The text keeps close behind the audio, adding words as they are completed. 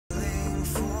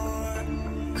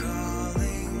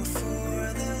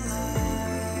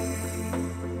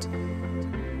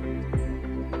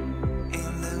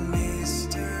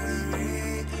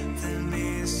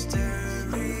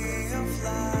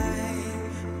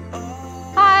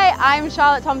I'm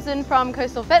Charlotte Thompson from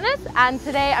Coastal Fitness, and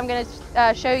today I'm going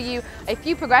to show you a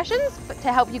few progressions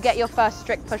to help you get your first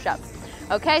strict push-ups.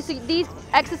 Okay, so these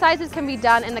exercises can be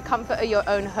done in the comfort of your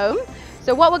own home.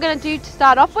 So what we're going to do to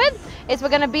start off with is we're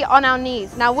going to be on our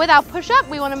knees. Now with our push-up,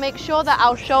 we want to make sure that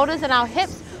our shoulders and our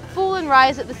hips fall and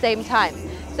rise at the same time.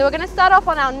 So we're going to start off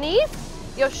on our knees.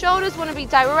 Your shoulders want to be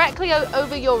directly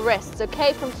over your wrists,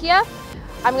 okay? From here,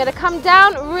 I'm going to come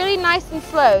down really nice and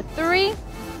slow. 3,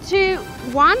 2,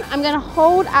 1. I'm going to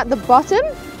hold at the bottom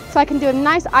so I can do a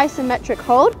nice isometric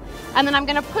hold, and then I'm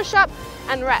going to push up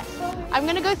and rest. I'm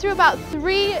going to go through about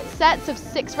 3 sets of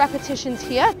 6 repetitions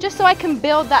here, just so I can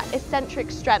build that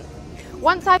eccentric strength.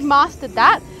 Once I've mastered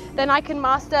that, then I can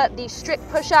master the strict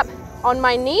push-up on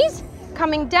my knees,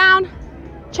 coming down,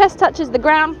 chest touches the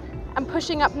ground, and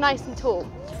pushing up nice and tall.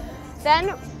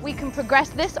 Then we can progress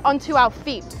this onto our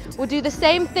feet. We'll do the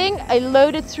same thing,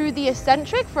 loaded through the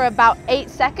eccentric for about 8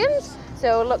 seconds. So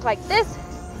it'll look like this: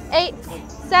 8,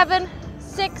 7,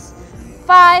 6,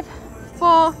 5,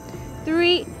 4,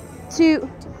 3, 2,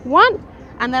 1.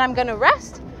 And then I'm gonna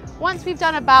rest. Once we've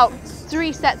done about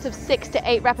 3 sets of 6 to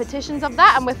 8 repetitions of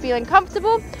that and we're feeling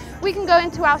comfortable, we can go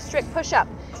into our strict push-up.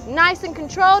 Nice and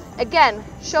controlled. Again,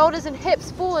 shoulders and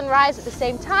hips fall and rise at the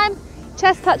same time.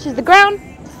 Chest touches the ground,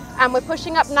 and we're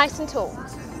pushing up nice and tall.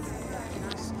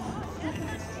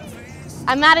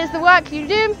 And that is the work you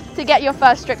do to get your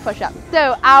first strict push-up.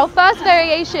 So our first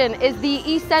variation is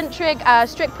the eccentric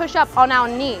strict push-up on our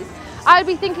knees. I would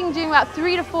be thinking doing about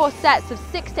 3 to 4 sets of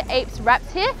 6 to 8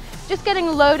 reps here, just getting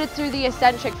loaded through the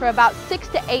eccentric for about 6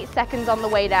 to 8 seconds on the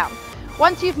way down.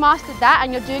 Once you've mastered that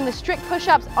and you're doing the strict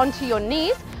push-ups onto your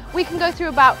knees, we can go through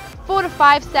about 4 to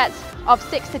 5 sets of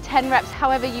 6 to 10 reps,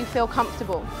 however you feel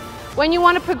comfortable. When you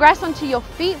want to progress onto your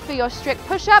feet for your strict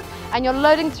push-up and you're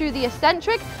loading through the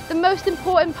eccentric, the most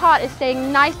important part is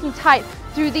staying nice and tight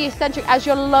through the eccentric as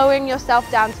you're lowering yourself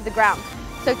down to the ground.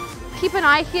 So keep an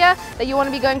eye here that you want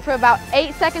to be going for about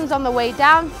 8 seconds on the way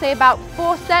down, say about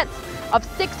 4 sets of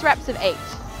 6 reps of 8.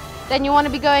 Then you want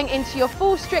to be going into your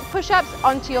full strict push-ups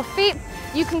onto your feet.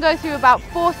 You can go through about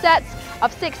 4 sets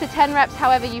of 6 to 10 reps,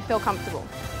 however you feel comfortable.